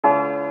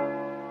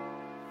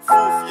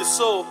your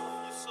soul.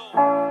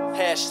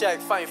 Hashtag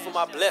fighting for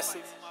my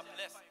blessings.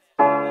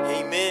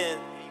 Amen.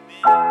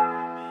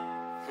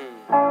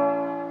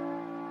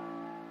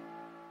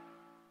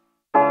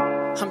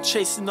 I'm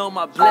chasing all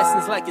my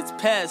blessings like it's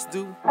past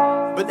due,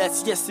 but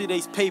that's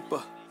yesterday's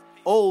paper,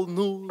 old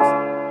news.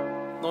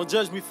 Don't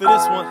judge me for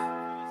this one,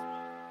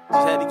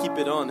 just had to keep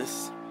it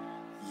honest.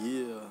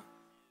 Yeah.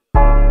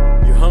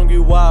 You're hungry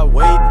while I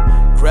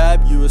wait,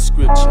 grab you a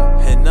scripture.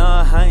 And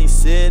nah, I ain't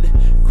said,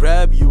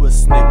 grab you a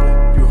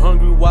snicker. You're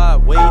hungry while I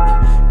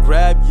wait,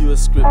 grab you a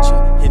scripture.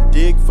 And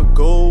dig for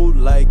gold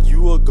like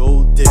you a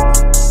gold digger.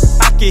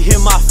 I can hear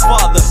my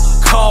father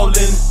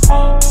calling,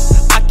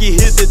 I can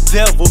hear the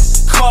devil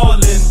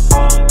calling,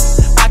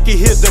 I can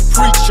hear the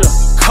preacher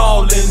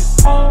calling,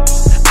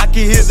 I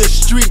can hear the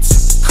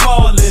streets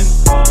calling,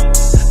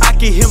 I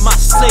can hear my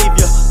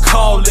Savior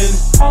calling,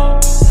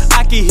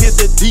 I can hear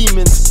the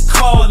demons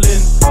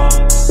calling,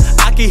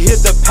 I can hear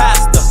the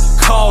pastor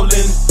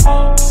calling,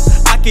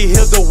 I can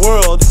hear the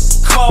world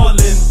calling.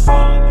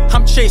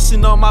 I'm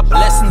chasing all my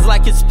blessings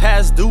like it's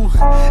past due,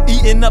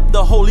 eating up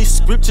the holy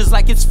scriptures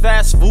like it's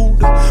fast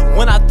food.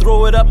 When I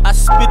throw it up, I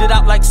spit it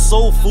out like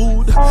soul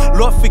food.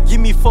 Lord, forgive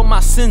me for my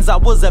sins, I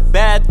was a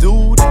bad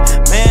dude.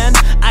 Man,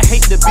 I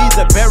hate to be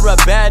the bearer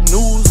of bad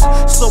news,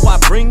 so I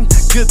bring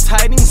good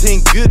tidings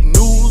and good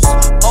news.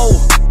 Oh,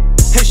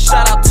 hey,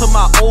 shout out to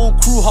my old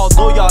crew,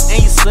 although y'all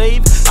ain't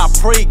saved, I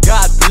pray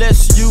God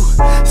bless you.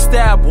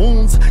 Stab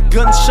wounds,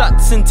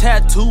 gunshots and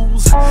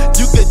tattoos.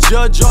 You can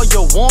judge all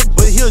you want,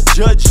 but he'll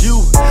judge you.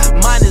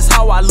 Mine is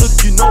how I look,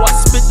 you know I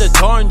spit the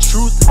darn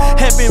truth.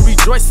 Heaven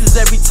rejoices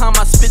every time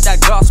I spit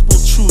that gospel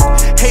truth.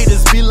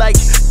 Haters be like,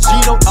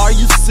 Gino, are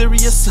you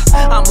serious?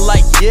 I'm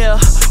like, yeah,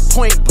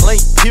 point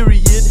blank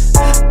period.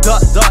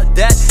 Dot dot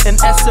that and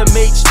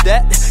SMH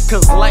that,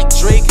 cause like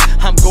Drake,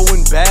 I'm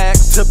going back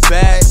to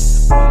back.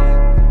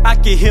 I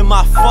can hear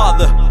my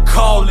father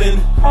calling,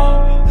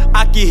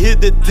 I can hear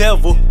the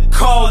devil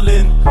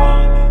calling,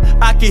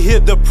 I can hear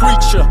the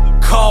preacher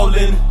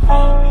calling,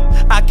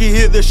 I can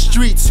hear the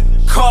streets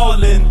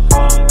calling,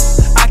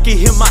 I can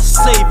hear my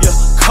Savior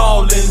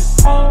calling,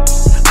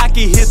 I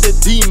can hear the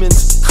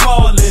demons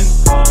calling,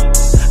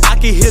 I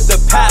can hear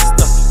the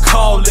pastor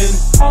calling,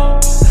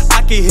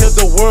 I can hear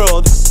the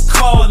world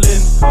calling.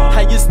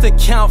 I used to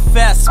count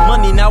fast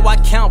money, now I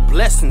count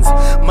blessings.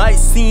 Might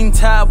seem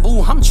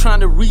taboo, I'm trying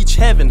to reach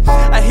heaven.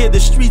 I hear the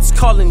streets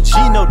calling,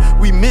 Gino,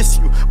 we miss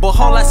you, but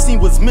all I seen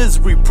was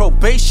misery,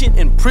 probation,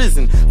 and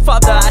prison.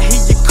 Father, I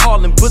hear you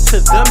calling, but to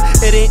them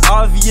it ain't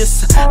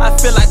obvious. I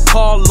feel like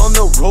Paul on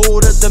the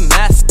road to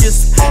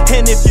Damascus,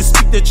 and if you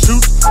speak the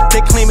truth,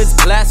 they claim it's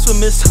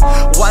blasphemous.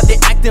 Why they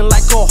acting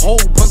like a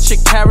whole bunch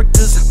of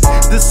characters?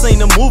 This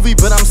ain't a movie,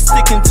 but I'm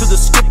sticking to the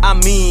script. I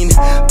mean,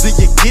 do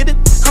you get it?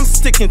 I'm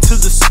sticking to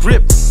the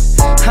script.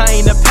 I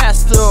ain't a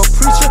pastor or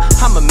preacher,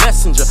 I'm a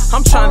messenger.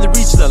 I'm trying to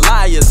reach the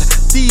liars,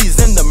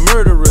 thieves and the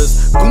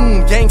murderers,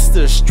 goon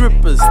gangsters,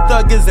 strippers,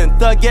 thuggers and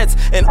thugettes,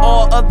 and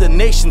all other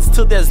nations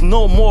till there's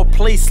no more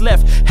place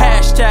left.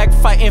 Hashtag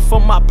fighting for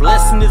my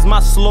blessing is my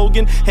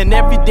slogan, and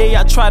every day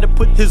I try to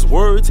put his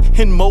words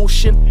in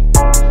motion.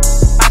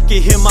 I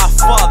can hear my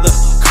father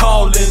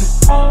calling,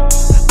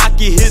 I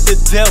can hear the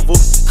devil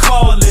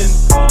calling,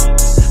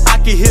 I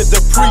can hear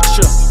the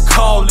preacher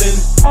calling,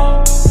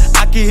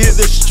 I can hear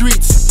the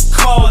streets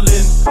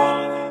calling,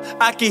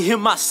 I can hear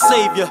my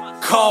Savior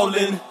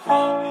calling,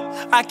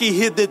 I can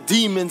hear the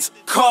demons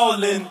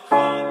calling,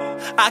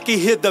 I can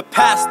hear the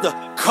pastor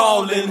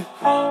calling,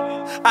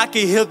 I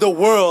can hear the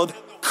world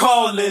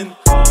calling.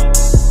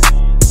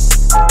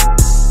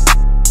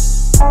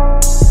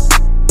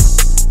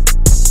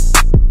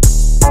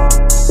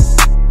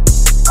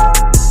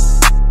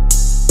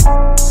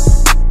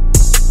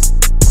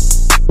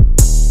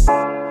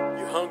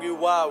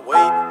 While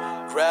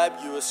I wait, grab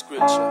you a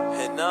scripture.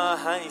 And nah,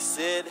 I ain't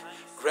said,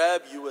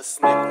 grab you a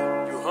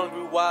snicker. You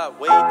hungry while I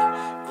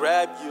wait,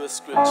 grab you a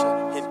scripture.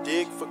 And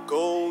dig for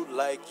gold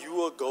like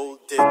you a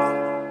gold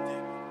digger.